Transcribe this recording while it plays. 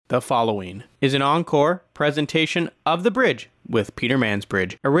The following is an encore presentation of The Bridge with Peter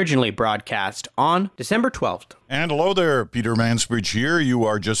Mansbridge, originally broadcast on December 12th. And hello there, Peter Mansbridge here. You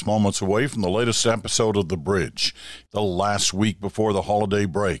are just moments away from the latest episode of The Bridge, the last week before the holiday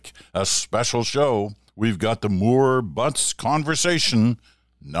break. A special show. We've got the Moore Butts Conversation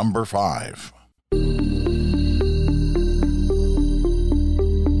number 5.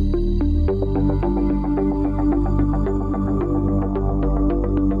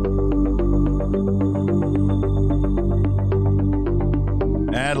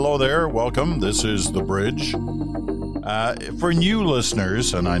 Hello there, welcome. This is The Bridge. For new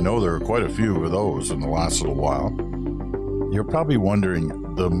listeners, and I know there are quite a few of those in the last little while, you're probably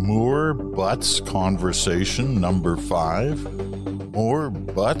wondering, the Moore Butts Conversation number 5? Moore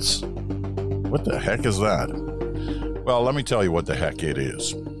Butts? What the heck is that? Well, let me tell you what the heck it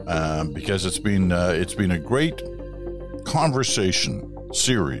is, because it's been a great conversation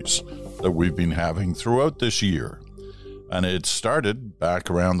series that we've been having throughout this year. And it started back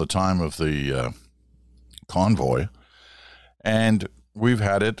around the time of the convoy, and we've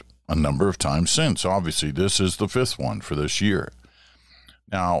had it a number of times since. Obviously, this is the 5th one for this year.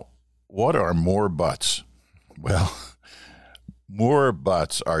 Now, what are Moore Butts? Well, Moore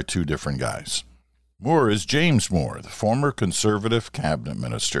Butts are two different guys. Moore is James Moore, the former Conservative cabinet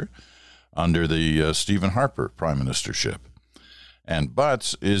minister under the Stephen Harper prime ministership. And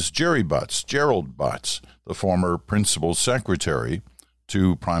Butts is Gerry Butts, Gerald Butts, the former principal secretary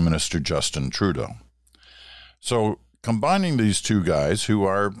to Prime Minister Justin Trudeau. So combining these two guys who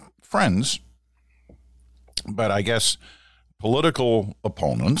are friends, but I guess political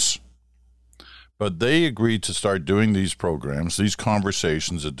opponents, but they agreed to start doing these programs, these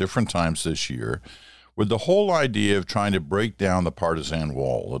conversations at different times this year, with the whole idea of trying to break down the partisan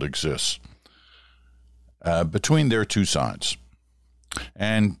wall that exists between their two sides,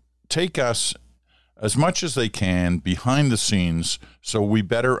 and take us as much as they can behind the scenes so we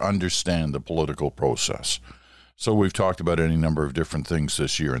better understand the political process. So we've talked about any number of different things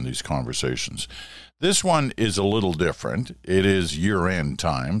this year in these conversations. This one is a little different. It is year-end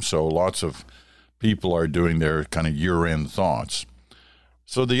time, so lots of people are doing their kind of year-end thoughts.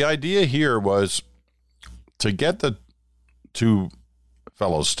 So the idea here was to get the two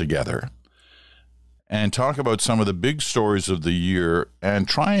fellows together and talk about some of the big stories of the year and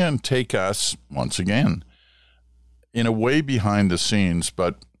try and take us, once again, in a way behind the scenes,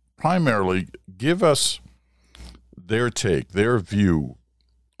 but primarily give us their take, their view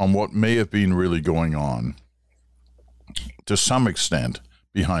on what may have been really going on to some extent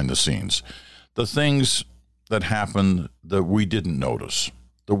behind the scenes. The things that happened that we didn't notice,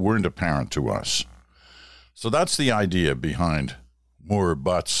 that weren't apparent to us. So that's the idea behind Moore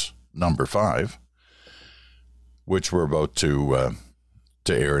Butts number 5. Which we're about to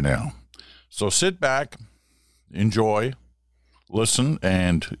air now. So sit back, enjoy, listen,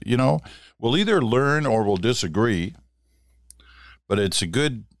 and, we'll either learn or we'll disagree, but it's a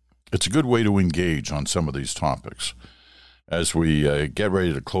good way to engage on some of these topics as we get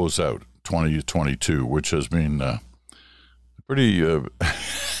ready to close out 2022, which has been a pretty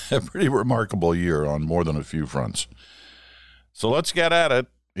remarkable year on more than a few fronts. So let's get at it.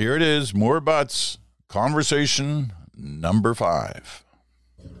 Here it is, Moore Butts Conversation number 5.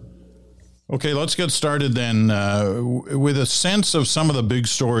 Okay, let's get started then with a sense of some of the big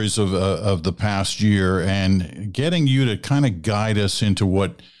stories of the past year and getting you to kind of guide us into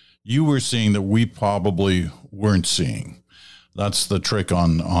what you were seeing that we probably weren't seeing. That's the trick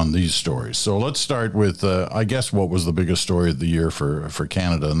on these stories. So let's start with, I guess, what was the biggest story of the year for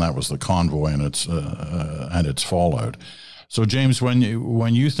Canada, and that was the convoy and its fallout. So, James, when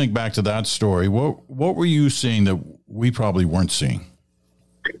you think back to that story, what were you seeing that we probably weren't seeing?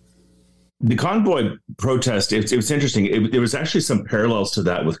 The convoy protest, it was interesting. There was actually some parallels to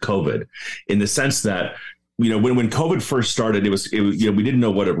that with COVID, in the sense that, when COVID first started, it was we didn't know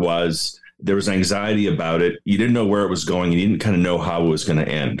what it was. There was anxiety about it. You didn't know where it was going. You didn't kind of know how it was going to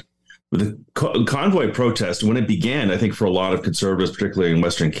end. With the convoy protest, when it began, I think for a lot of conservatives, particularly in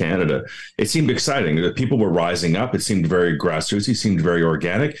Western Canada, it seemed exciting. The people were rising up. It seemed very grassroots. It seemed very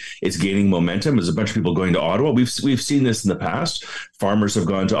organic. It's gaining momentum. There's a bunch of people going to Ottawa. We've seen this in the past. Farmers have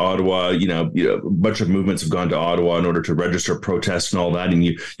gone to Ottawa. A bunch of movements have gone to Ottawa in order to register protests and all that. And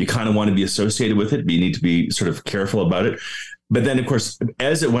you kind of want to be associated with it, but you need to be sort of careful about it. But then, of course,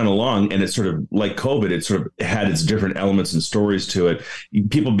 as it went along, and it's sort of like COVID, it sort of had its different elements and stories to it.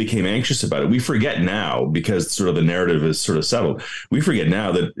 People became anxious about it. We forget now, because sort of the narrative is sort of settled. We forget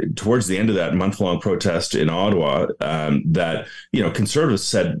now that towards the end of that month-long protest in Ottawa, that conservatives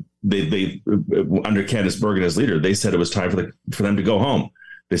said they under Candace Bergen as leader, they said it was time for them to go home.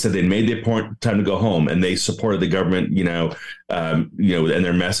 They said they made the time to go home, and they supported the government, and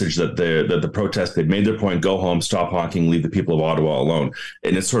their message that the protest, they'd made their point, go home, stop honking, leave the people of Ottawa alone.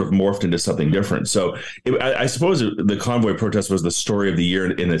 And it sort of morphed into something different. So I suppose the convoy protest was the story of the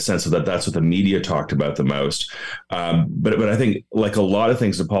year in the sense of that's what the media talked about the most. But I think, like a lot of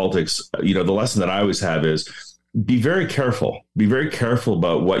things in politics, the lesson that I always have is, be very careful. Be very careful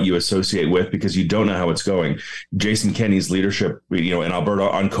about what you associate with, because you don't know how it's going. Jason Kenney's leadership, in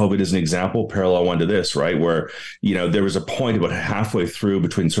Alberta on COVID is an example, parallel one to this, right? Where, there was a point about halfway through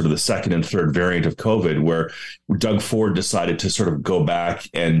between sort of the second and third variant of COVID where Doug Ford decided to sort of go back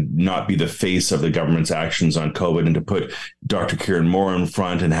and not be the face of the government's actions on COVID, and to put Dr. Kieran Moore in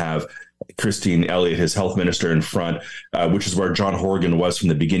front and have Christine Elliott, his health minister, in front, which is where John Horgan was from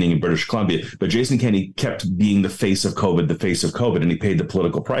the beginning in British Columbia. But Jason Kenney kept being the face of COVID, and he paid the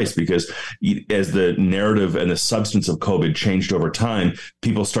political price, because as the narrative and the substance of COVID changed over time,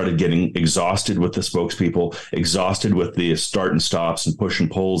 people started getting exhausted with the spokespeople, exhausted with the start and stops and push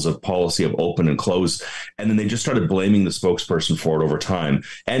and pulls of policy of open and close. And then they just started blaming the spokesperson for it over time,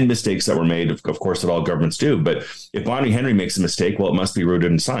 and mistakes that were made, of course, that all governments do. But if Bonnie Henry makes a mistake, well, it must be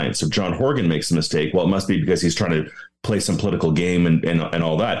rooted in science. If John Horgan makes a mistake, well, it must be because he's trying to play some political game and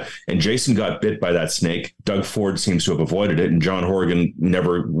all that. And Jason got bit by that snake. Doug Ford seems to have avoided it, and John Horgan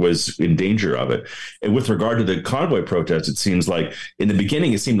never was in danger of it. And with regard to the convoy protest, it seems like in the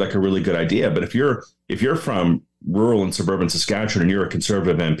beginning, it seemed like a really good idea. But if you're from rural and suburban Saskatchewan and you're a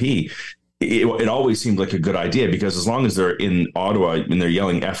Conservative MP, it always seemed like a good idea, because as long as they're in Ottawa and they're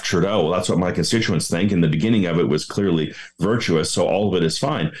yelling F Trudeau, well, that's what my constituents think. And the beginning of it was clearly virtuous, so all of it is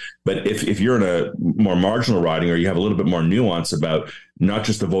fine. But if you're in a more marginal riding, or you have a little bit more nuance about not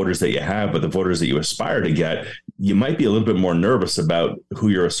just the voters that you have, but the voters that you aspire to get, you might be a little bit more nervous about who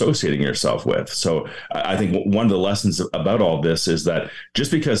you're associating yourself with. So I think one of the lessons about all this is that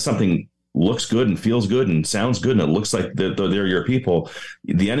just because something looks good and feels good and sounds good and it looks like they're your people,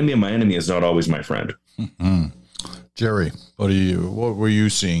 the enemy of my enemy is not always my friend. Mm-hmm. Gerry, what were you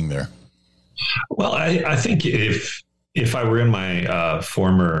seeing there? Well, I think if I were in my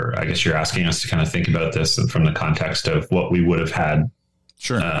former, I guess you're asking us to kind of think about this from the context of what we would have had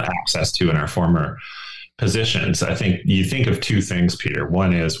access to in our former positions. I think you think of two things, Peter.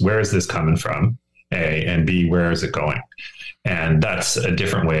 One is, where is this coming from? A, and B, where is it going? And that's a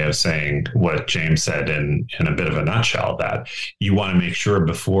different way of saying what James said in a bit of a nutshell, that you want to make sure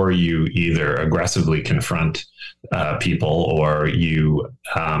before you either aggressively confront people or you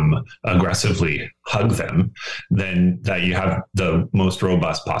aggressively hug them, then that you have the most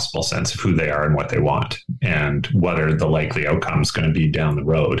robust possible sense of who they are and what they want and what are the likely outcomes going to be down the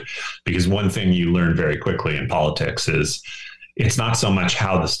road. Because one thing you learn very quickly in politics is it's not so much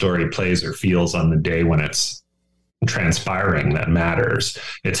how the story plays or feels on the day when it's transpiring that matters.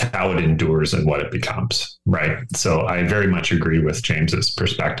 It's how it endures and what it becomes, right? So I very much agree with James's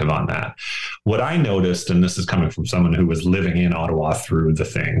perspective on that. What I noticed, and this is coming from someone who was living in Ottawa through the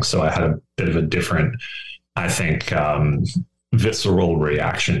thing, so I had a bit of a different, I think, visceral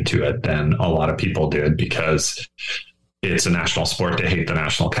reaction to it than a lot of people did, because it's a national sport to hate the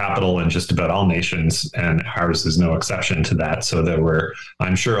national capital, and just about all nations, and ours is no exception to that. So there were,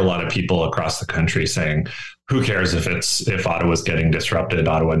 I'm sure, a lot of people across the country saying, who cares if Ottawa's getting disrupted?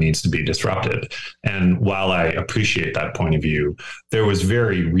 Ottawa needs to be disrupted. And while I appreciate that point of view, there was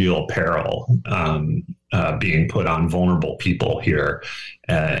very real peril being put on vulnerable people here.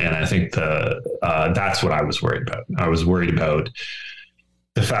 And I think that's what I was worried about. I was worried about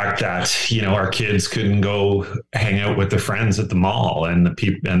the fact that, our kids couldn't go hang out with their friends at the mall, and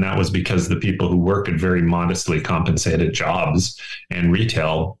that was because the people who work at very modestly compensated jobs and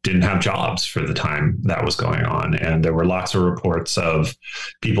retail didn't have jobs for the time that was going on. And there were lots of reports of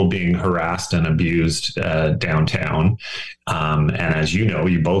people being harassed and abused downtown. And as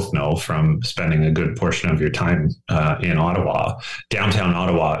you both know from spending a good portion of your time in Ottawa, downtown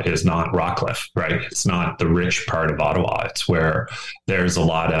Ottawa is not Rockcliffe, right? It's not the rich part of Ottawa. It's where there's a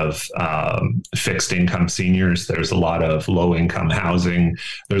lot of fixed income seniors. There's a lot of low income housing.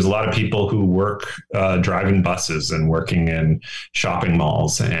 There's a lot of people who work driving buses and working in shopping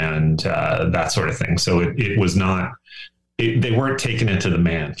malls and that sort of thing. So it was not, they weren't taking it to the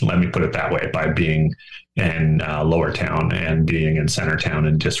man, let me put it that way, by being in Lower Town and being in Center Town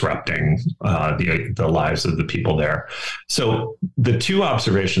and disrupting the lives of the people there. So the two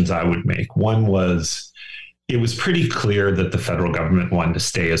observations I would make, one was, it was pretty clear that the federal government wanted to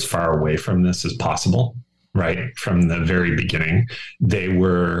stay as far away from this as possible, right? From the very beginning. They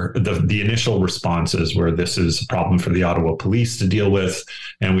were, the initial responses were, this is a problem for the Ottawa police to deal with,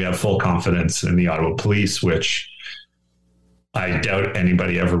 and we have full confidence in the Ottawa police, which I doubt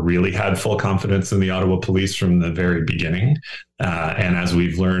anybody ever really had full confidence in the Ottawa police from the very beginning. And as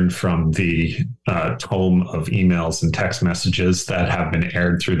we've learned from the tome of emails and text messages that have been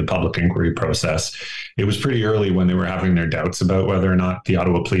aired through the public inquiry process, it was pretty early when they were having their doubts about whether or not the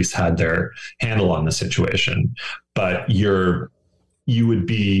Ottawa police had their handle on the situation. But you would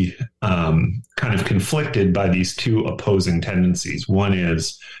be kind of conflicted by these two opposing tendencies. One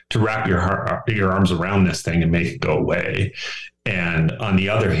is to wrap your arms around this thing and make it go away. And on the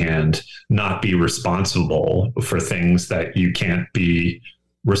other hand, not be responsible for things that you can't be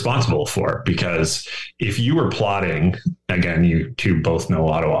responsible for. Because if you were plotting, again, you two both know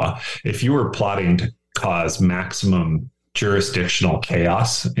Ottawa, if you were plotting to cause maximum jurisdictional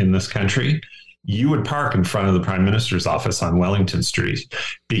chaos in this country, you would park in front of the Prime Minister's office on Wellington Street,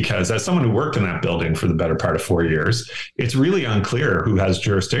 because as someone who worked in that building for the better part of 4 years, it's really unclear who has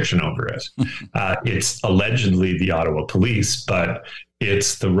jurisdiction over it. It's allegedly the Ottawa police, but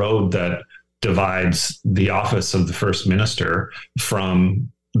it's the road that divides the office of the First Minister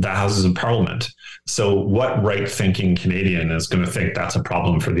from the Houses of Parliament. So what right-thinking Canadian is going to think that's a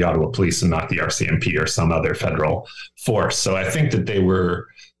problem for the Ottawa police and not the RCMP or some other federal force? So I think that they were,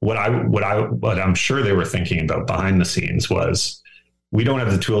 what I'm sure they were thinking about behind the scenes was, we don't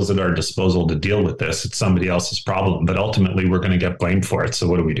have the tools at our disposal to deal with this. It's somebody else's problem, but ultimately we're going to get blamed for it. So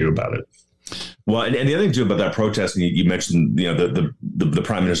what do we do about it? Well, and the other thing too about that protest, and you mentioned, the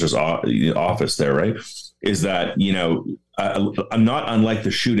Prime Minister's office there, right? Is that, I'm not unlike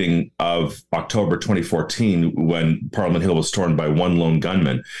the shooting of October 2014 when Parliament Hill was stormed by one lone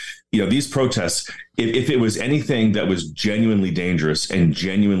gunman. These protests, if it was anything that was genuinely dangerous and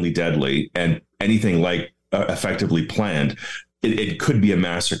genuinely deadly and anything like effectively planned, it could be a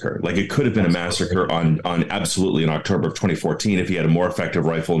massacre. Like, it could have been a massacre on absolutely in October of 2014 if he had a more effective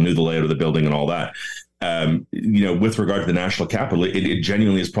rifle, knew the layout of the building and all that. With regard to the national capital, it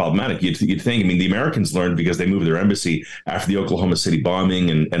genuinely is problematic. You'd think, the Americans learned because they moved their embassy after the Oklahoma City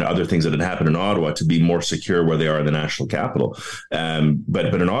bombing and other things that had happened in Ottawa to be more secure where they are in the national capital.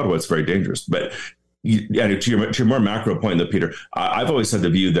 But in Ottawa, it's very dangerous. But to your more macro point, though, Peter, I've always had the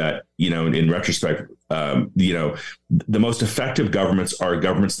view that, in retrospect, the most effective governments are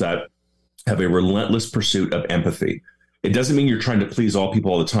governments that have a relentless pursuit of empathy. It doesn't mean you're trying to please all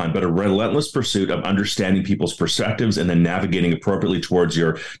people all the time, but a relentless pursuit of understanding people's perspectives and then navigating appropriately towards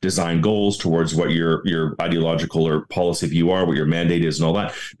your design goals, towards what your ideological or policy view are, what your mandate is and all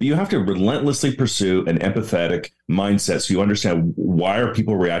that. But you have to relentlessly pursue an empathetic mindset so you understand why are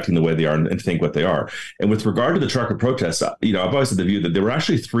people reacting the way they are and think what they are. And with regard to the trucker protests, I've always had the view that there were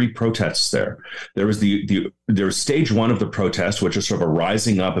actually three protests there. There was there was stage one of the protest, which is sort of a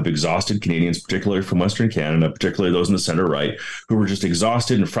rising up of exhausted Canadians, particularly from Western Canada, particularly those in the center right, who were just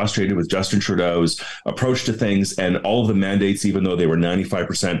exhausted and frustrated with Justin Trudeau's approach to things and all of the mandates. Even though they were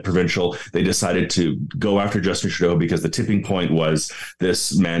 95% provincial, they decided to go after Justin Trudeau because the tipping point was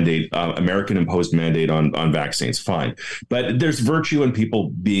this mandate, American imposed mandate on vaccines. Fine. But there's virtue in people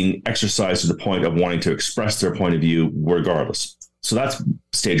being exercised to the point of wanting to express their point of view regardless. So that's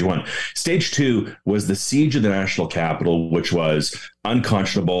stage one. Stage two was the siege of the national capital, which was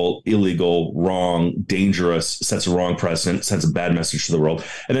unconscionable, illegal, wrong, dangerous, sets a wrong precedent, sends a bad message to the world.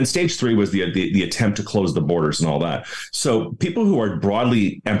 And then stage three was the attempt to close the borders and all that. So people who are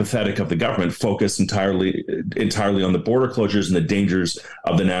broadly empathetic of the government focus entirely on the border closures and the dangers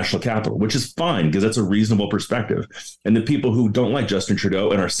of the national capital, which is fine because that's a reasonable perspective. And the people who don't like Justin Trudeau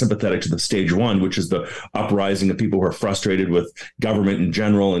and are sympathetic to the stage one, which is the uprising of people who are frustrated with government in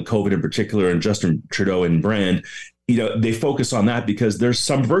general and COVID in particular and Justin Trudeau and brand, they focus on that because there's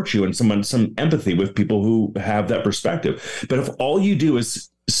some virtue and some empathy with people who have that perspective. But if all you do is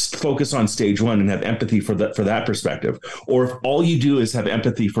focus on stage one and have empathy for that perspective, or if all you do is have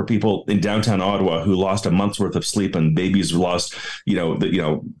empathy for people in downtown Ottawa who lost a month's worth of sleep and babies lost,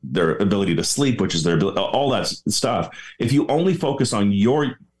 their ability to sleep, which is their ability, all that stuff. If you only focus on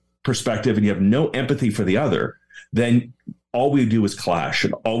your perspective and you have no empathy for the other, then all we do is clash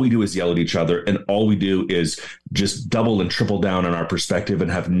and all we do is yell at each other. And all we do is just double and triple down on our perspective and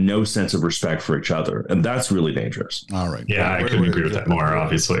have no sense of respect for each other. And that's really dangerous. All right. Yeah, I couldn't agree with that more,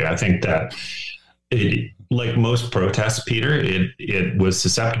 obviously. I think that like most protests, Peter, it was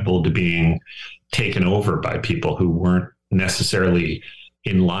susceptible to being taken over by people who weren't necessarily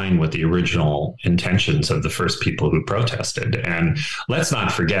in line with the original intentions of the first people who protested. And let's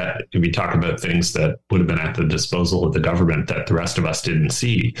not forget, if we talk about things that would have been at the disposal of the government that the rest of us didn't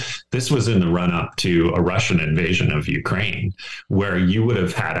see, this was in the run-up to a Russian invasion of Ukraine, where you would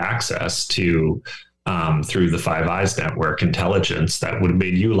have had access to through the Five Eyes network intelligence that would have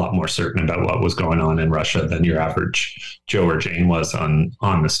made you a lot more certain about what was going on in Russia than your average Joe or Jane was on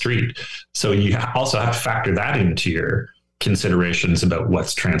the street. So you also have to factor that into your considerations about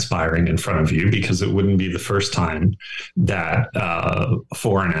what's transpiring in front of you, because it wouldn't be the first time that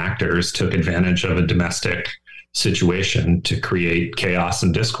foreign actors took advantage of a domestic situation to create chaos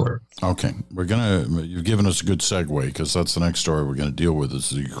and discord. Okay, you've given us a good segue, because that's the next story we're going to deal with,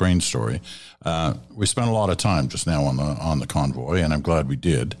 is the Ukraine story. We spent a lot of time just now on the convoy, and I'm glad we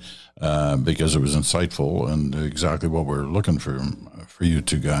did, because it was insightful and exactly what we're looking for you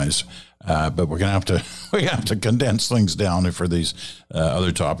two guys. But we're going to have to condense things down for these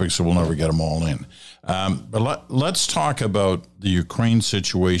other topics, so we'll never get them all in. But let's talk about the Ukraine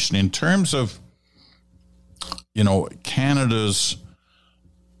situation in terms of, Canada's,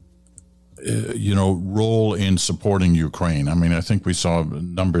 role in supporting Ukraine. I mean, I think we saw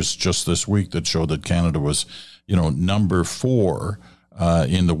numbers just this week that showed that Canada was, number 4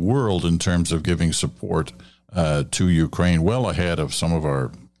 in the world in terms of giving support to Ukraine, well ahead of some of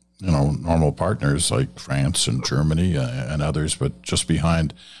our, normal partners like France and Germany and others, but just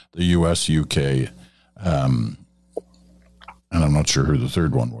behind the US, UK, and I'm not sure who the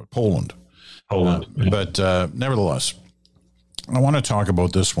third one was, Poland. But nevertheless, I want to talk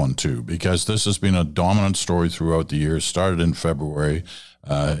about this one too, because this has been a dominant story throughout the year. Started in February,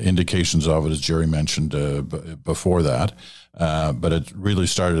 indications of it, as Gerry mentioned before that, but it really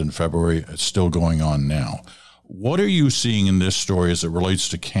started in February. It's still going on now. What are you seeing in this story as it relates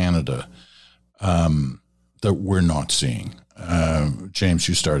to Canada that we're not seeing? James,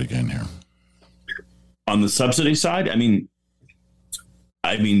 you start again here. On the subsidy side, I mean,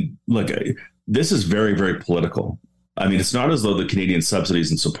 look, this is very, very political. I mean, it's not as though the Canadian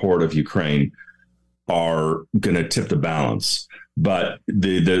subsidies in support of Ukraine are going to tip the balance, but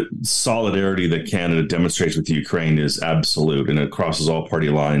the solidarity that Canada demonstrates with Ukraine is absolute, and it crosses all party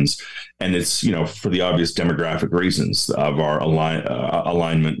lines. And it's, for the obvious demographic reasons of our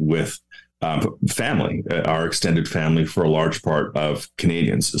alignment with family, our extended family for a large part of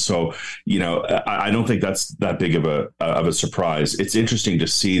Canadians. So, I don't think that's that big of a surprise. It's interesting to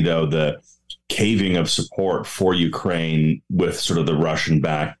see, though, the caving of support for Ukraine with sort of the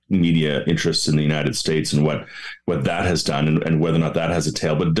Russian-backed media interests in the United States and what that has done, and whether or not that has a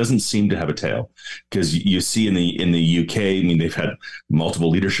tail. But it doesn't seem to have a tail, because you see in the UK, I mean, they've had multiple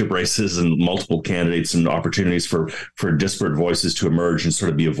leadership races and multiple candidates and opportunities for disparate voices to emerge and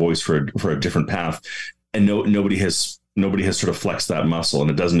sort of be a voice for a different path, and nobody has sort of flexed that muscle,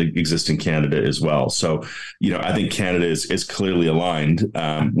 and it doesn't exist in Canada as well. So, I think Canada is clearly aligned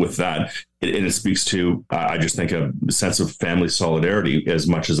with that. And it speaks to, I just think, a sense of family solidarity as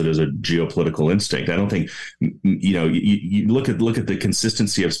much as it is a geopolitical instinct. I don't think, you look at the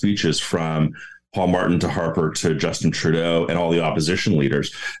consistency of speeches from Paul Martin to Harper to Justin Trudeau and all the opposition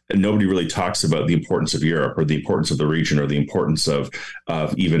leaders, and nobody really talks about the importance of Europe or the importance of the region or the importance of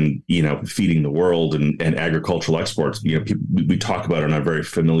even, feeding the world and agricultural exports. We talk about it on a very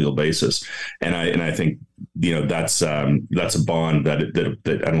familial basis. And I think, that's a bond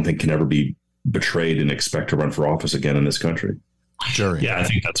that I don't think can ever be betrayed and expect to run for office again in this country. Gerry. Yeah, I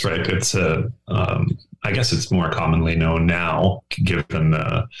think that's right. It's I guess it's more commonly known now, given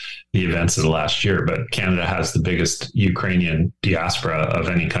the events of the last year, but Canada has the biggest Ukrainian diaspora of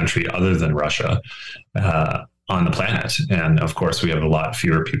any country other than Russia on the planet. And of course, we have a lot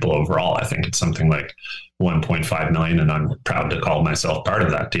fewer people overall. I think it's something like 1.5 million, and I'm proud to call myself part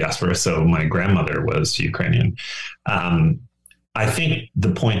of that diaspora. So my grandmother was Ukrainian. I think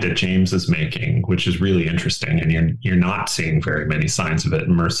the point that James is making, which is really interesting, and you're not seeing very many signs of it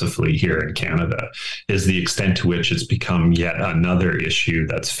mercifully here in Canada, is the extent to which it's become yet another issue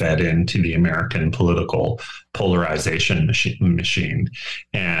that's fed into the American political polarization machine,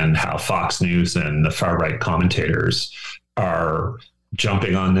 and how Fox News and the far-right commentators are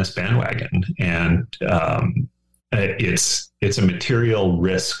jumping on this bandwagon. And it's a material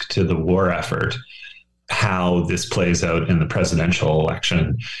risk to the war effort how this plays out in the presidential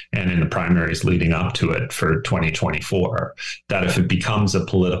election and in the primaries leading up to it for 2024, that if it becomes a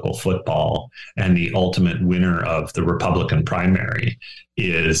political football and the ultimate winner of the Republican primary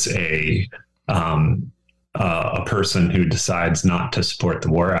is a person who decides not to support the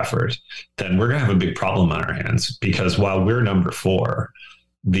war effort, then we're going to have a big problem on our hands, because while we're number 4,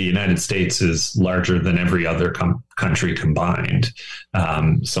 the United States is larger than every other country combined.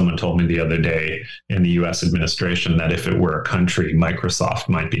 Someone told me the other day in the U.S. administration that if it were a country, Microsoft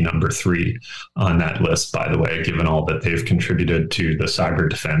might be number 3 on that list, by the way, given all that they've contributed to the cyber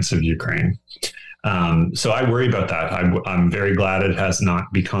defense of Ukraine. So I worry about that. I'm very glad it has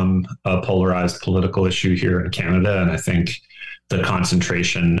not become a polarized political issue here in Canada. And I think the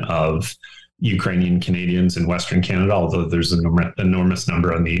concentration of Ukrainian Canadians in Western Canada, although there's an enormous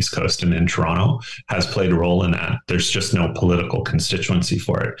number on the East Coast and in Toronto, has played a role in that. There's just no political constituency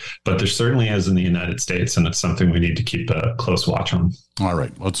for it. But there certainly is in the United States, and it's something we need to keep a close watch on. All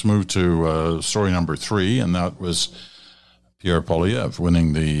right, let's move to story number 3, and that was Pierre Poilievre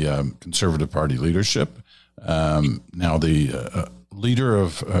winning the Conservative Party leadership. Now the leader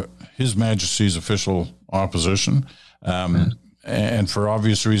of His Majesty's official opposition. And for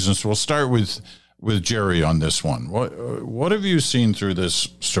obvious reasons, we'll start with Gerry on this one. What have you seen through this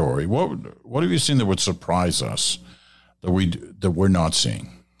story? What have you seen that would surprise us that we're not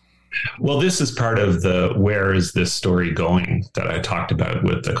seeing? Well, this is part of the where is this story going that I talked about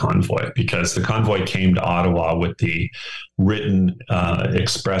with the convoy, because the convoy came to Ottawa with the written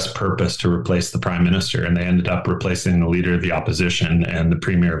express purpose to replace the prime minister, and they ended up replacing the leader of the opposition and the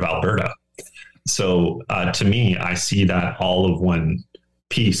premier of Alberta. So to me, I see that all of one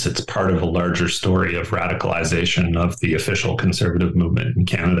piece. It's part of a larger story of radicalization of the official conservative movement in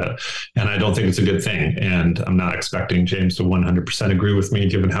Canada. And I don't think it's a good thing. And I'm not expecting James to 100% agree with me,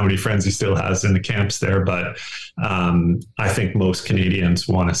 given how many friends he still has in the camps there. But I think most Canadians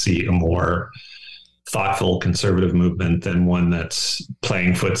want to see a more thoughtful conservative movement than one that's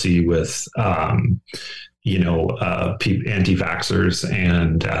playing footsie with anti-vaxxers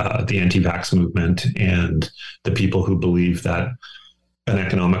and the anti-vax movement and the people who believe that an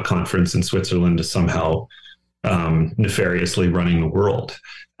economic conference in Switzerland is somehow nefariously running the world.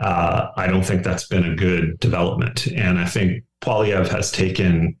 I don't think that's been a good development. And I think Poilievre has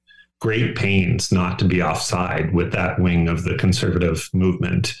taken great pains not to be offside with that wing of the conservative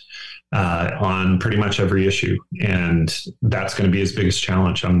movement on pretty much every issue. And that's going to be his biggest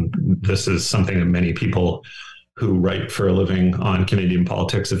challenge. This is something that many people who write for a living on Canadian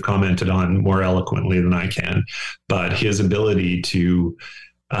politics have commented on more eloquently than I can. But his ability to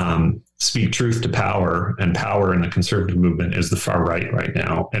speak truth to power, and power in the conservative movement is the far right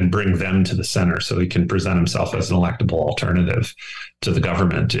now, and bring them to the center so he can present himself as an electable alternative to the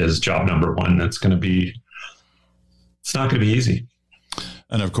government is job number one. It's not going to be easy.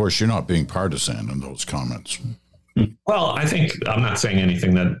 And of course, you're not being partisan in those comments. Well, I think I'm not saying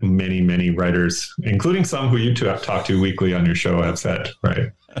anything that many, many writers, including some who you two have talked to weekly on your show, have said, right?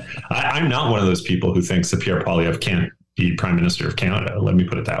 I'm not one of those people who thinks that Pierre Poilievre can't be Prime Minister of Canada. Let me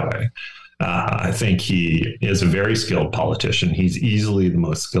put it that way. I think he is a very skilled politician. He's easily the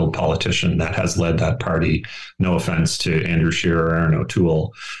most skilled politician that has led that party, no offense to Andrew Scheer or Aaron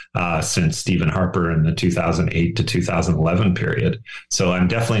O'Toole, since Stephen Harper in the 2008 to 2011 period. So I'm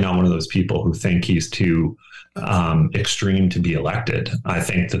definitely not one of those people who think he's too extreme to be elected. I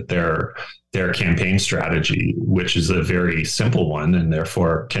think that their campaign strategy, which is a very simple one and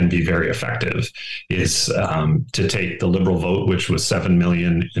therefore can be very effective, is to take the Liberal vote, which was 7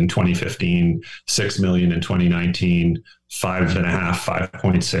 million in 2015, 6 million in 2019,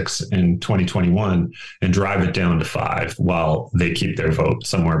 5.6 in 2021, and drive it down to 5 while they keep their vote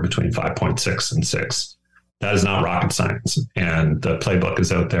somewhere between 5.6 and 6. That is not rocket science. And the playbook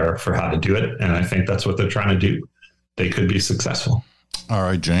is out there for how to do it. And I think that's what they're trying to do. They could be successful. All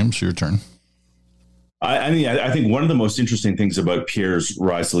right, James, your turn. I think one of the most interesting things about Pierre's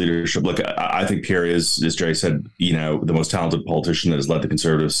rise to leadership, look, I think Pierre is, as Gerry said, the most talented politician that has led the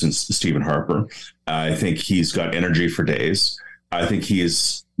Conservatives since Stephen Harper. I think he's got energy for days. I think he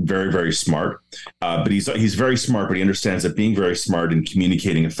is very, very smart, but he's very smart, but he understands that being very smart and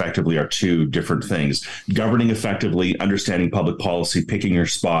communicating effectively are two different things. Governing effectively, understanding public policy, picking your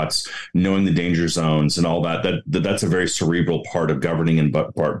spots, knowing the danger zones and all that's a very cerebral part of governing and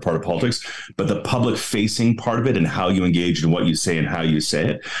part of politics. But the public facing part of it and how you engage and what you say and how you say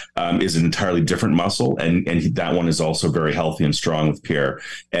it is an entirely different muscle. And that one is also very healthy and strong with Pierre.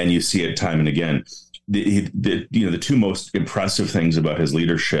 And you see it time and again. The two most impressive things about his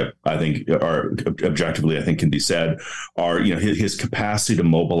leadership, I think, are objectively, I think, can be said, are his capacity to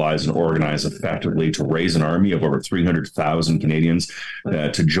mobilize and organize effectively, to raise an army of over 300,000 Canadians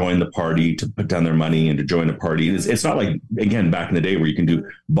to join the party, to put down their money and to join the party. It's not like, again, back in the day where you can do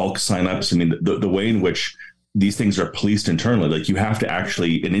bulk signups. I mean, the way in which these things are policed internally, like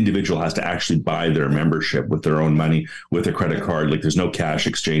an individual has to actually buy their membership with their own money, with a credit card. Like there's no cash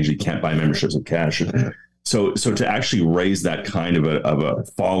exchange. You can't buy memberships with cash. So to actually raise that kind of a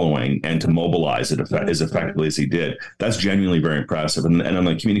following and to mobilize it as effectively as he did, that's genuinely very impressive. And on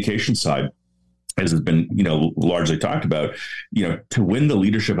the communication side, as has been, largely talked about, to win the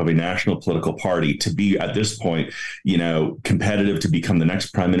leadership of a national political party, to be at this point, competitive to become the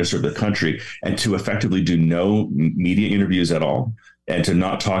next prime minister of the country, and to effectively do no media interviews at all, and to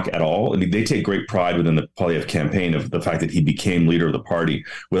not talk at all. I mean, they take great pride within the Poilievre campaign of the fact that he became leader of the party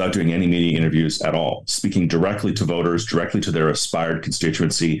without doing any media interviews at all, speaking directly to voters, directly to their aspired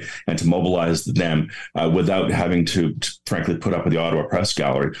constituency, and to mobilize them without having to frankly put up with the Ottawa Press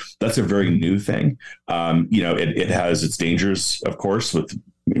Gallery. That's a very new thing. It has its dangers, of course,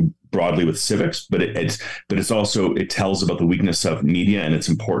 broadly with civics, but it's also, it tells about the weakness of media and its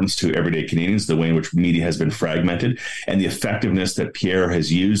importance to everyday Canadians, the way in which media has been fragmented, and the effectiveness that Pierre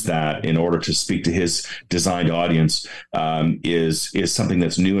has used that in order to speak to his designed audience is something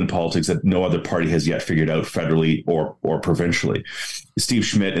that's new in politics that no other party has yet figured out federally or provincially. Steve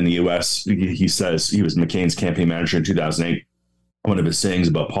Schmidt in the U.S., he says he was McCain's campaign manager in 2008. One of his sayings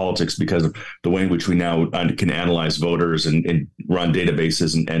about politics, because of the way in which we now can analyze voters and run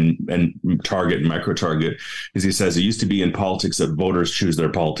databases and target and micro-target, is he says it used to be in politics that voters choose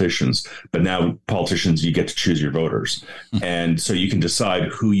their politicians, but now politicians, you get to choose your voters. And so you can decide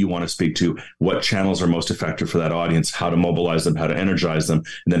who you want to speak to, what channels are most effective for that audience, how to mobilize them, how to energize them,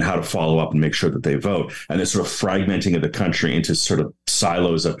 and then how to follow up and make sure that they vote. And this sort of fragmenting of the country into sort of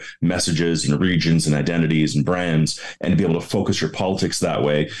silos of messages and regions and identities and brands, and to be able to focus your politics that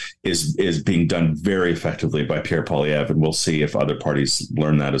way is being done very effectively by Pierre Poilievre, and we'll see if other parties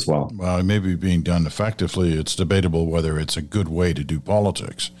learn that as well. Well, it may be being done effectively. It's debatable whether it's a good way to do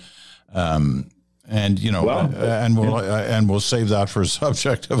politics. And we'll save that for a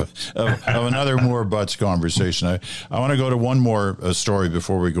subject of another more Butts conversation. I want to go to one more story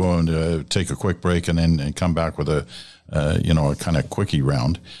before we go and take a quick break and then come back with a kind of quickie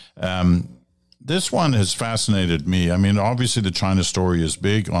round. This one has fascinated me. I mean, obviously the China story is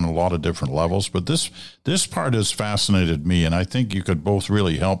big on a lot of different levels, but this part has fascinated me, and I think you could both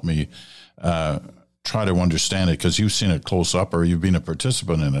really help me try to understand it, because you've seen it close up or you've been a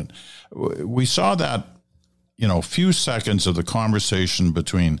participant in it. We saw that, few seconds of the conversation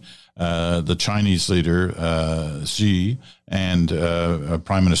between the Chinese leader, Xi, and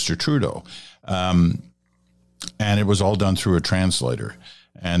Prime Minister Trudeau. And it was all done through a translator.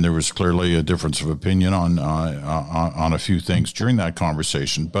 And there was clearly a difference of opinion on a few things during that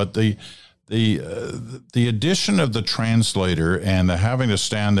conversation. But the addition of the translator and the having to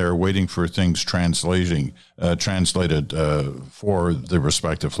stand there waiting for things translated for the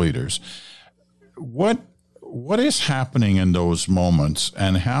respective leaders, what is happening in those moments,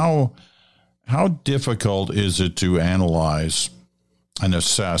 and how difficult is it to analyze and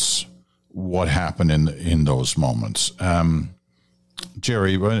assess what happened in those moments?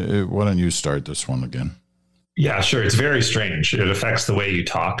 Gerry, why don't you start this one again? Yeah, sure. It's very strange. It affects the way you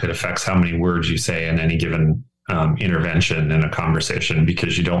talk. It affects how many words you say in any given intervention in a conversation,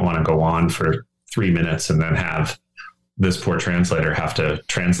 because you don't want to go on for 3 minutes and then have this poor translator have to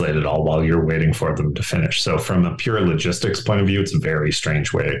translate it all while you're waiting for them to finish. So from a pure logistics point of view, it's a very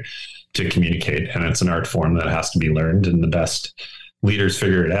strange way to communicate, and it's an art form that has to be learned, and the best leaders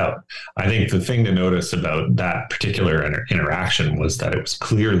figure it out. I think the thing to notice about that particular interaction was that it was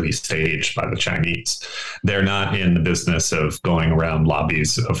clearly staged by the Chinese. They're not in the business of going around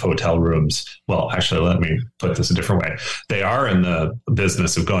lobbies of hotel rooms. Well, actually, let me put this a different way. They are in the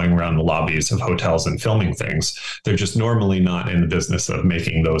business of going around the lobbies of hotels and filming things. They're just normally not in the business of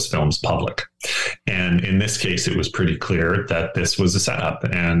making those films public. And in this case, it was pretty clear that this was a setup,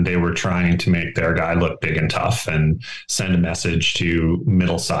 and they were trying to make their guy look big and tough and send a message to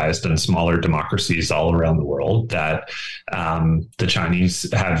middle-sized and smaller democracies all around the world that the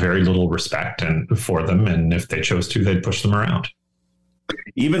Chinese had very little respect for them, and if they chose to, they'd push them around.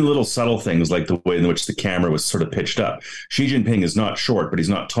 Even little subtle things like the way in which the camera was sort of pitched up. Xi Jinping is not short, but he's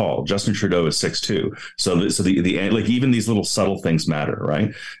not tall. Justin Trudeau is 6'2". So like even these little subtle things matter,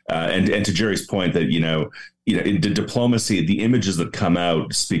 right? And to Gerry's point that in the diplomacy, the images that come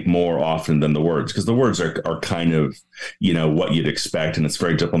out speak more often than the words, because the words are kind of what you'd expect, and it's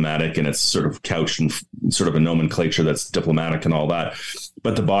very diplomatic, and it's sort of couched in sort of a nomenclature that's diplomatic and all that.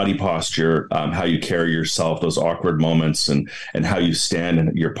 But the body posture, how you carry yourself, those awkward moments, and how you stand,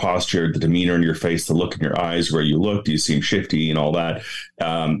 and your posture, the demeanor in your face, the look in your eyes, where you look, do you seem shifty, and all that.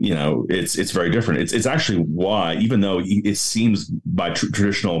 It's very different. It's actually why, even though it seems by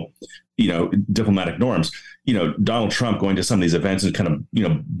traditional diplomatic norms, Donald Trump going to some of these events and kind of,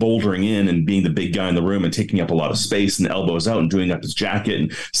 bouldering in and being the big guy in the room and taking up a lot of space and elbows out and doing up his jacket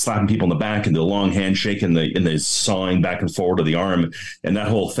and slapping people in the back and the long handshake and the sawing back and forward of the arm and that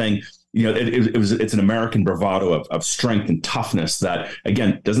whole thing. it's an American bravado of strength and toughness that,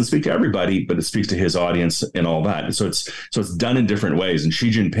 again, doesn't speak to everybody, but it speaks to his audience and all that. So it's done in different ways. And Xi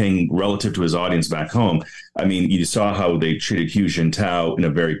Jinping, relative to his audience back home, I mean, you saw how they treated Hu Jintao in a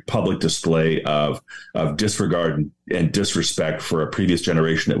very public display of disregard and disrespect for a previous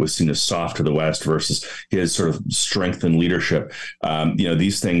generation that was seen as soft to the West versus his sort of strength and leadership.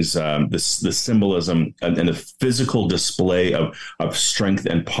 These things, the symbolism and the physical display of strength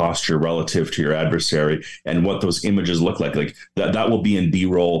and posture relative to your adversary and what those images look like that will be in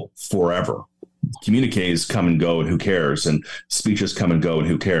B-roll forever. Communiques come and go and who cares, and speeches come and go and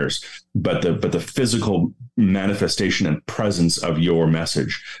who cares, but the physical manifestation and presence of your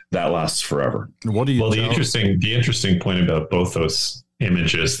message, that lasts forever. What do you the interesting point about both those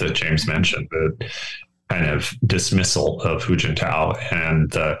images that James mentioned, the kind of dismissal of Hu Jintao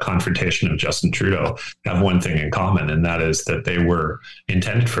and the confrontation of Justin Trudeau, have one thing in common, and that is that they were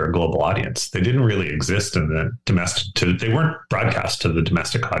intended for a global audience. They didn't really exist in the they weren't broadcast to the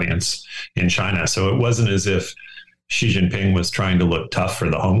domestic audience in China. So it wasn't as if Xi Jinping was trying to look tough for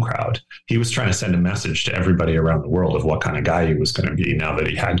the home crowd. He was trying to send a message to everybody around the world of what kind of guy he was going to be now that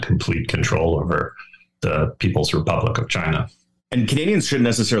he had complete control over the People's Republic of China. And Canadians shouldn't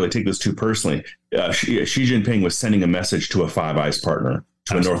necessarily take this too personally. Xi Jinping was sending a message to a Five Eyes partner,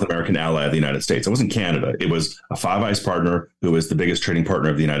 to a North American ally of the United States. It wasn't Canada. It was a Five Eyes partner who was the biggest trading partner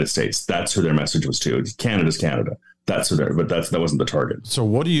of the United States. That's who their message was to. Canada's Canada. That's who that wasn't the target. So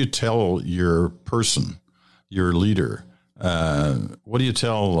what do you tell your person, your leader? What do you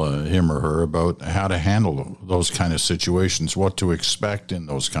tell him or her about how to handle those kind of situations, what to expect in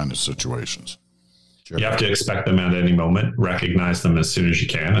those kind of situations? You have to expect them at any moment, recognize them as soon as you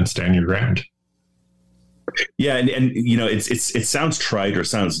can, and stand your ground. Yeah, and it sounds trite or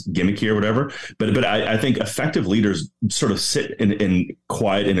sounds gimmicky or whatever, but I think effective leaders sort of sit in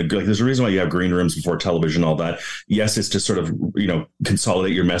quiet there's a reason why you have green rooms before television, all that. Yes, it's to sort of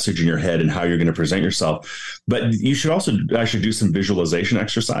consolidate your message in your head and how you're going to present yourself, but you should also actually do some visualization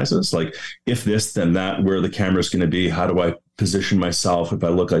exercises, like if this then that, where the camera is going to be, how do I position myself if I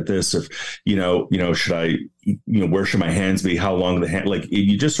look like this, if should I where should my hands be, how long the hand, like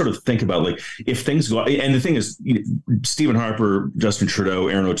you just sort of think about like if things go. And the thing is, Stephen Harper, Justin Trudeau,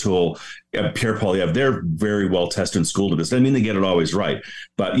 Aaron O'Toole, Pierre Poilievre, they're very well tested and schooled at this. I mean, they get it always right,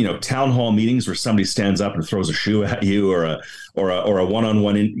 but town hall meetings where somebody stands up and throws a shoe at you, or a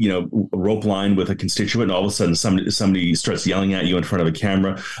one-on-one rope line with a constituent, and all of a sudden somebody starts yelling at you in front of a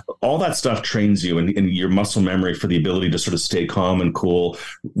camera. All that stuff trains you and your muscle memory for the ability to sort of stay calm and cool,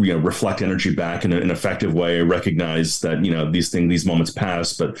 reflect energy back in an effective way, recognize that these moments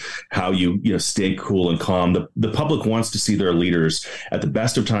pass, but how you stay cool and calm. The public wants to see their leaders at the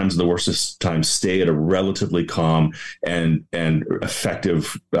best of times and the worst of times stay at a relatively calm and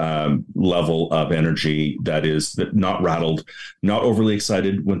effective level of energy that not rattled, not overly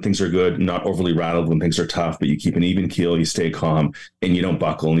excited when things are good, not overly rattled when things are tough, but you keep an even keel, you stay calm, and you don't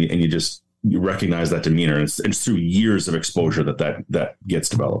buckle, and you recognize that demeanor. And it's through years of exposure that gets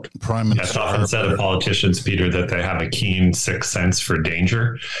developed. That's often said of politicians, Peter, that they have a keen sixth sense for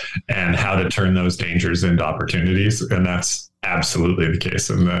danger and how to turn those dangers into opportunities. And that's absolutely the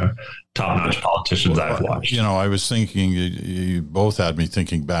case in the top-notch politicians I've watched. I was thinking, you both had me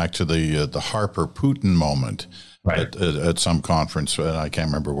thinking back to the Harper-Putin moment. Right. At some conference, and I can't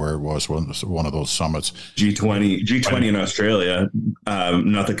remember where it was, one of those summits. G20 in Australia.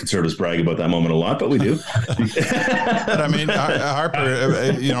 Not that conservatives brag about that moment a lot, but we do. But I mean, Harper,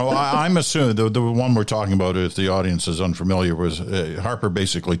 I'm assuming the one we're talking about, if the audience is unfamiliar, was Harper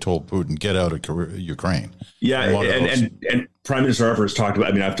basically told Putin, get out of Ukraine. Yeah, and Prime Minister Harper has talked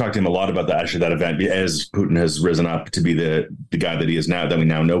about, I've talked to him a lot about that event, as Putin has risen up to be the guy that he is now, that we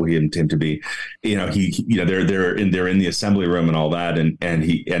now know him to be. They're in the assembly room and all that, and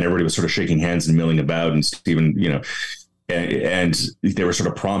everybody was sort of shaking hands and milling about, and Stephen, and they were sort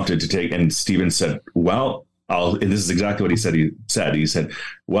of prompted to take, and Stephen said, well, and this is exactly what he said. He said,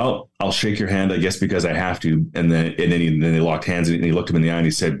 well, I'll shake your hand, I guess, because I have to. And then they locked hands, and he looked him in the eye and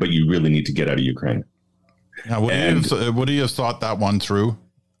he said, but you really need to get out of Ukraine. Now, would he have thought that one through?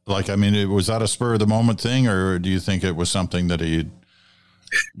 Was that a spur of the moment thing, or do you think it was something that he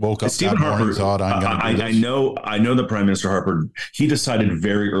woke up Stephen that morning Harper, and thought, I'm going to do this? I know that Prime Minister Harper, he decided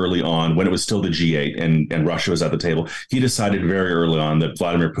very early on, when it was still the G8 and Russia was at the table, he decided very early on that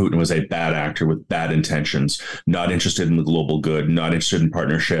Vladimir Putin was a bad actor with bad intentions, not interested in the global good, not interested in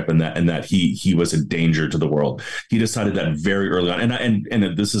partnership, and that he was a danger to the world. He decided that very early on.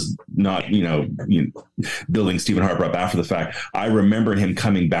 And this is not, building Stephen Harper up after the fact. I remember him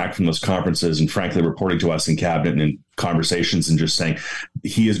coming back from those conferences and frankly reporting to us in cabinet and conversations and just saying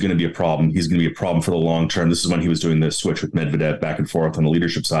he is going to be a problem. He's going to be a problem for the long term. This is when he was doing the switch with Medvedev back and forth on the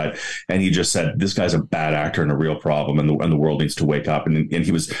leadership side. And he just said, this guy's a bad actor and a real problem, and the world needs to wake up. And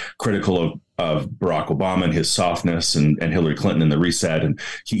he was critical of Barack Obama and his softness and Hillary Clinton and the reset. And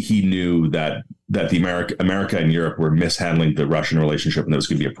he knew that the America and Europe were mishandling the Russian relationship, and that was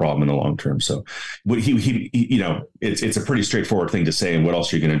going to be a problem in the long term. So it's a pretty straightforward thing to say. And what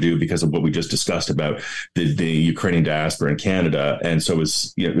else are you going to do because of what we just discussed about the Ukrainian diaspora in Canada? And so it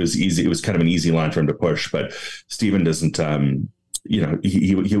was easy. It was kind of an easy line for him to push, but Stephen doesn't,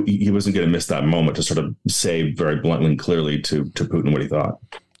 he wasn't going to miss that moment to sort of say very bluntly and clearly to Putin what he thought.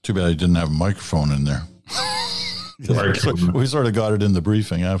 Too bad he didn't have a microphone in there. We sort of got it in the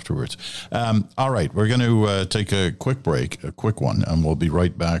briefing afterwards. All right, we're going to take a quick break, a quick one, and we'll be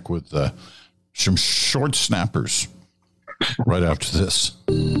right back with some short snappers right after this.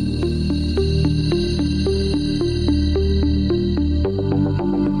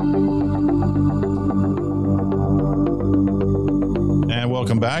 And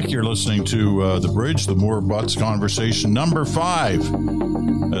welcome back. You're listening to The Bridge, the Moore Butts conversation number 5.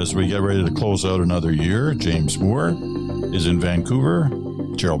 As we get ready to close out another year, James Moore is in Vancouver.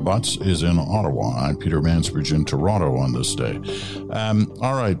 Gerald Butts is in Ottawa. I'm Peter Mansbridge in Toronto on this day.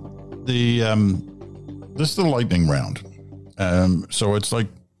 All right. This is the lightning round. So it's like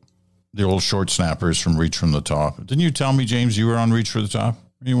the old short snappers from Reach from the Top. Didn't you tell me, James, you were on Reach for the Top?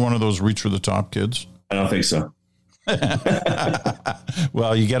 Are you one of those Reach for the Top kids? I don't think so.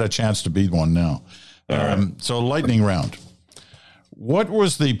 Well, you get a chance to be one now. So lightning round. What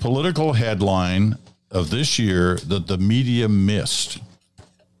was the political headline of this year that the media missed?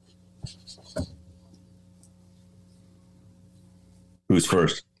 Who's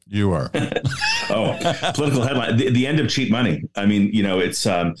first? You are. Political headline. The end of cheap money. I mean, it's,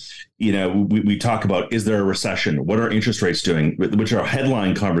 we talk about, is there a recession? What are interest rates doing? Which are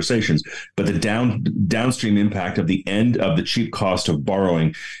headline conversations. But the downstream impact of the end of the cheap cost of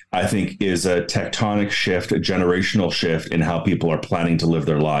borrowing, I think, is a tectonic shift, a generational shift in how people are planning to live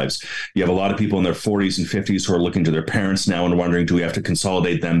their lives. You have a lot of people in their 40s and 50s who are looking to their parents now and wondering, do we have to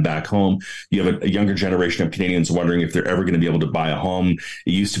consolidate them back home? You have a younger generation of Canadians wondering if they're ever going to be able to buy a home.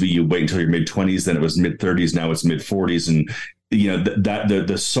 It used to be you wait until your mid-20s, then it was mid-30s, now it's mid-40s. And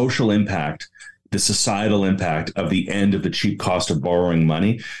the social impact, the societal impact of the end of the cheap cost of borrowing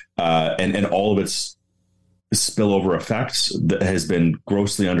money, and all of its spillover effects that has been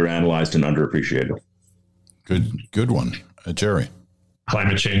grossly underanalyzed and underappreciated. Good one, Gerry.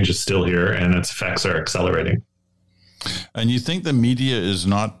 Climate change is still here, and its effects are accelerating. And you think the media is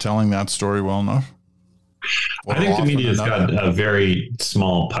not telling that story well enough? I think the media has got a very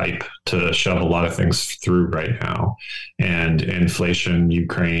small pipe to shove a lot of things through right now. And inflation,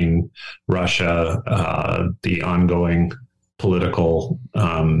 Ukraine, Russia, the ongoing political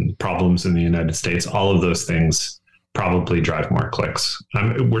problems in the United States, all of those things probably drive more clicks.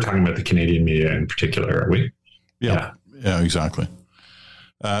 We're talking about the Canadian media in particular, are we? Yeah, exactly.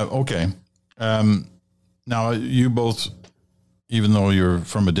 Okay. Now, you both, even though you're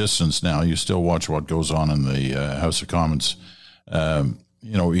from a distance now, you still watch what goes on in the House of Commons,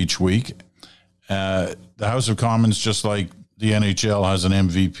 each week. The House of Commons, just like the NHL, has an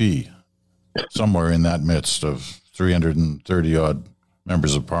MVP somewhere in that midst of 330 odd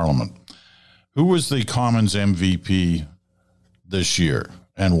members of Parliament. Who was the Commons MVP this year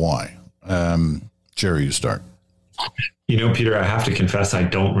and why? Gerry, you start. Peter, I have to confess, I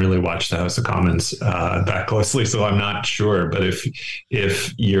don't really watch the House of Commons that closely, so I'm not sure. But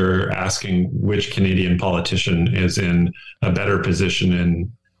if you're asking which Canadian politician is in a better position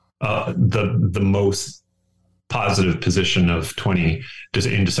in the most positive position of in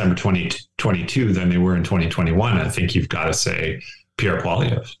December 2022 than they were in 2021, I think you've got to say Pierre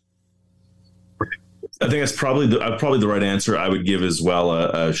Poilievre. I think that's probably the right answer. I would give as well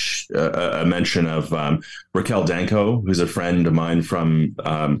a mention of Raquel Danko, who's a friend of mine from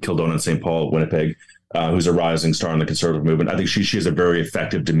Kildonan, St. Paul, Winnipeg, who's a rising star in the Conservative movement. I think she has a very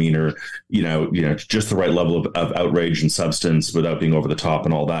effective demeanor, just the right level of outrage and substance without being over the top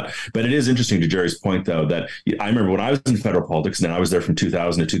and all that. But it is interesting, to Gerry's point, though, that I remember when I was in federal politics, and I was there from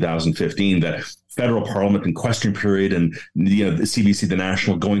 2000 to 2015, that federal parliament and question period and, the CBC, the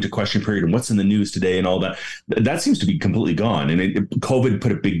National, going to question period and what's in the news today and all that seems to be completely gone. And COVID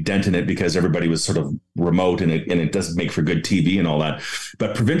put a big dent in it because everybody was sort of remote and it doesn't make for good TV and all that.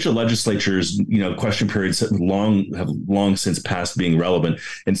 But provincial legislatures, question periods have long since passed being relevant.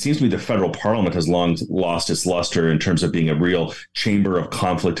 And it seems to me the federal parliament has long lost its luster in terms of being a real chamber of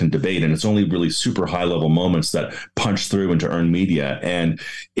conflict and debate. And it's only really super high level moments that punch through into earned media. And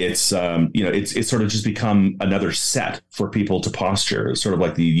it's it's sort of just become another set for people to posture. It's sort of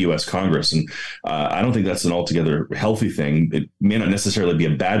like the U.S. Congress. And I don't think that's an altogether healthy thing. It may not necessarily be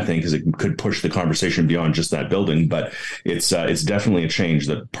a bad thing because it could push the conversation beyond just that building, but it's definitely a change.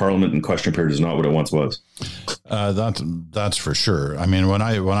 That Parliament in question period is not what it once was. That's for sure. I mean, when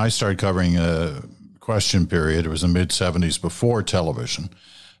I started covering a question period, it was the mid-'70s before television.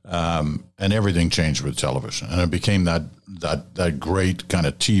 And everything changed with television, and it became that great kind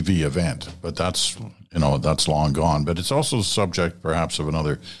of TV event. But that's long gone. But it's also subject, perhaps, of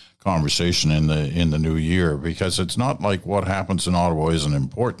another conversation in the new year, because it's not like what happens in Ottawa isn't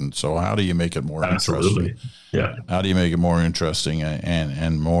important. So how do you make it more interesting? Yeah. How do you make it more interesting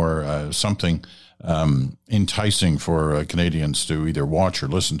and more something enticing for Canadians to either watch or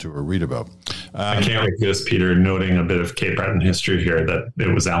listen to or read about? I can't resist, Peter, noting a bit of Cape Breton history here, that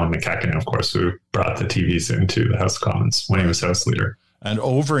it was Alan McEachran, of course, who brought the TVs into the House of Commons when he was House Leader. And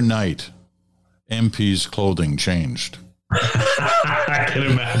overnight, MPs' clothing changed. I can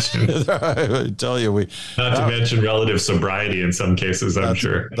imagine. I tell you, not to mention relative sobriety in some cases, I'm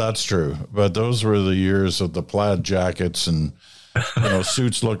sure. That's true. But those were the years of the plaid jackets, and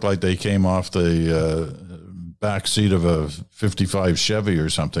suits looked like they came off the back seat of a 55 Chevy or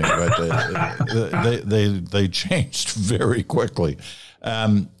something. But they changed very quickly.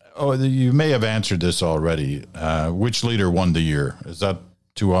 You may have answered this already. Which leader won the year? Is that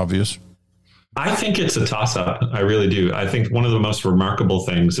too obvious? I think it's a toss-up. I really do. I think one of the most remarkable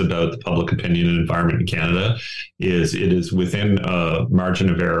things about the public opinion and environment in Canada is it is within a margin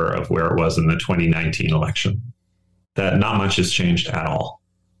of error of where it was in the 2019 election. That not much has changed at all.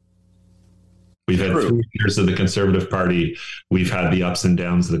 We've had 3 years of the Conservative Party. We've had the ups and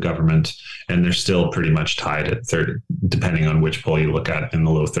downs of the government, and they're still pretty much tied at 30, depending on which poll you look at, in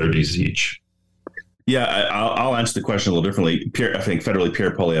the low 30s each. Yeah, I'll answer the question a little differently. I think federally,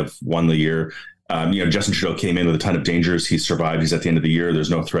 Pierre Poilievre won the year. Justin Trudeau came in with a ton of dangers. He survived. He's at the end of the year. There's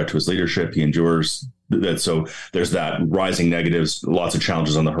no threat to his leadership. He endures that. So there's that rising negatives, lots of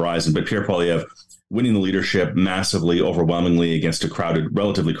challenges on the horizon. But Pierre Poilievre winning the leadership massively, overwhelmingly against a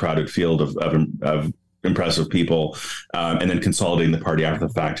relatively crowded field of impressive people, and then consolidating the party after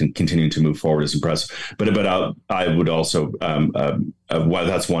the fact and continuing to move forward is impressive. But I would also,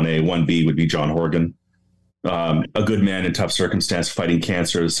 that's 1A. 1B would be John Horgan. A good man in tough circumstance, fighting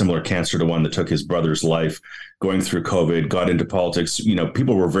cancer, a similar cancer to one that took his brother's life, going through COVID, got into politics.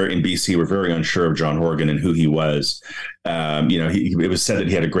 People were in BC were very unsure of John Horgan and who he was. It was said that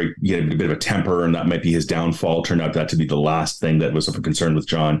he had a bit of a temper, and that might be his downfall. Turned out that to be the last thing that was of a concern with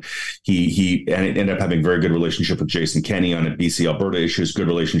John. He ended up having a very good relationship with Jason Kenney on BC Alberta issues, good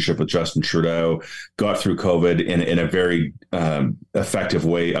relationship with Justin Trudeau, got through COVID in a very effective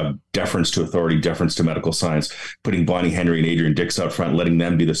way of deference to authority, deference to medical science, putting Bonnie Henry and Adrian Dix out front, letting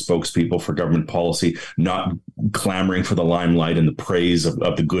them be the spokespeople for government policy, not clamoring for the limelight and the praise of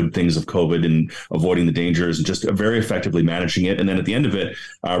the good things of COVID and avoiding the dangers, and just very effectively managing it. And then at the end of it,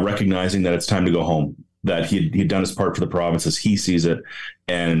 recognizing that it's time to go home, that he'd done his part for the province as he sees it,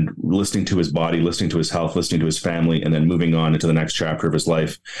 and listening to his body, listening to his health, listening to his family, and then moving on into the next chapter of his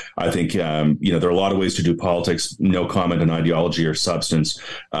life. I think, there are a lot of ways to do politics, no comment on ideology or substance.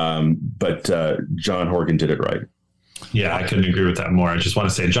 But John Horgan did it right. Yeah, I couldn't agree with that more. I just want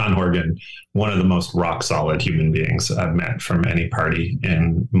to say John Horgan, one of the most rock solid human beings I've met from any party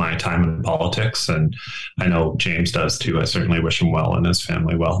in my time in politics. And I know James does too. I certainly wish him well and his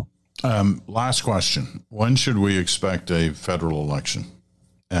family well. Last question. When should we expect a federal election?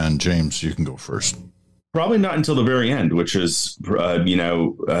 And James, you can go first. Probably not until the very end, which is, even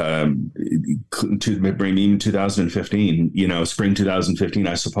 2015, spring 2015,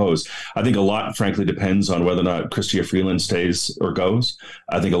 I suppose. I think a lot, frankly, depends on whether or not Chrystia Freeland stays or goes.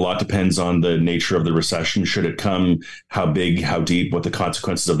 I think a lot depends on the nature of the recession. Should it come, how big, how deep, what the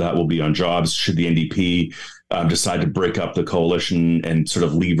consequences of that will be on jobs. Should the NDP decide to break up the coalition and sort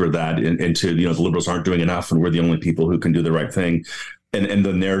of lever that into, the Liberals aren't doing enough and we're the only people who can do the right thing. And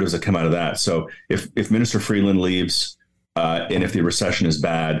the narratives that come out of that. So if Minister Freeland leaves, and if the recession is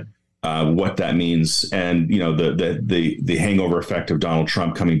bad, what that means, and the hangover effect of Donald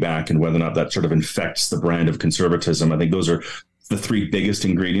Trump coming back, and whether or not that sort of infects the brand of conservatism, I think those are the 3 biggest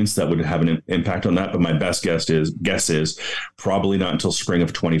ingredients that would have an impact on that. But my best guess is probably not until spring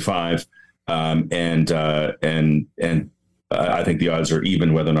of 25, and I think the odds are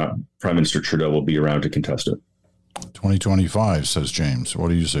even whether or not Prime Minister Trudeau will be around to contest it. 2025, says James. What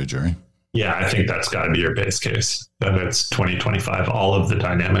do you say, Gerry? Yeah, I think that's got to be your base case, that it's 2025. All of the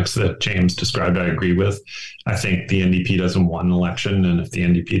dynamics that James described, I agree with. I think the NDP doesn't win an election, and if the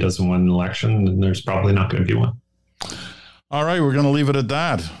NDP doesn't win an election, then there's probably not going to be one. All right, we're going to leave it at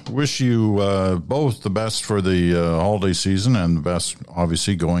that. Wish you both the best for the holiday season and the best,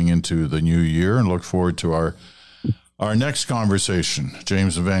 obviously, going into the new year, and look forward to our next conversation.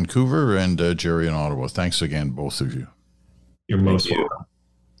 James in Vancouver and Gerry in Ottawa. Thanks again, both of you. You're most welcome.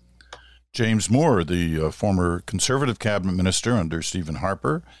 James Moore, the former Conservative Cabinet Minister under Stephen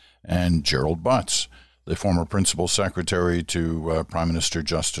Harper, and Gerald Butts, the former Principal Secretary to Prime Minister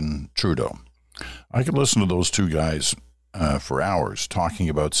Justin Trudeau. I could listen to those two guys for hours talking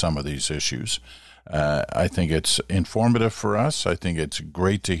about some of these issues. I think it's informative for us. I think it's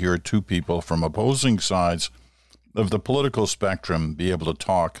great to hear two people from opposing sides of the political spectrum be able to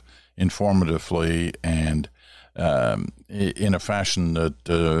talk informatively and in a fashion that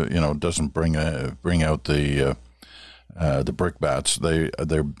doesn't bring out the brickbats.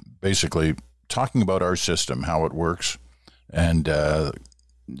 They're basically talking about our system, how it works, and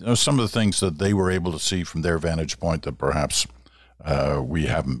some of the things that they were able to see from their vantage point that perhaps we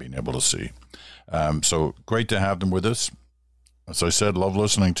haven't been able to see. So great to have them with us. As I said, love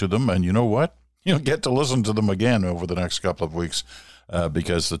listening to them, and you know what? You'll get to listen to them again over the next couple of weeks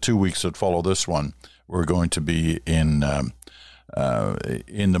because the 2 weeks that follow this one, we're going to be in the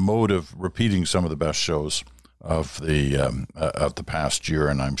mode of repeating some of the best shows of the past year,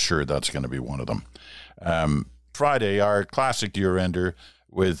 and I'm sure that's going to be one of them. Friday, our classic year-ender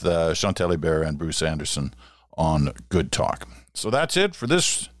with Chantal Hébert and Bruce Anderson on Good Talk. So that's it for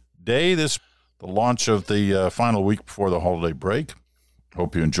this day, the launch of the final week before the holiday break.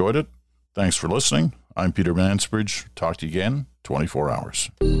 Hope you enjoyed it. Thanks for listening. I'm Peter Mansbridge. Talk to you again 24 hours.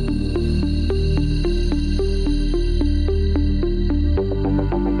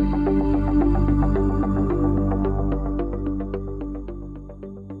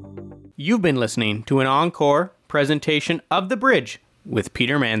 You've been listening to an Encore presentation of The Bridge with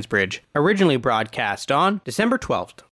Peter Mansbridge, originally broadcast on December 12th.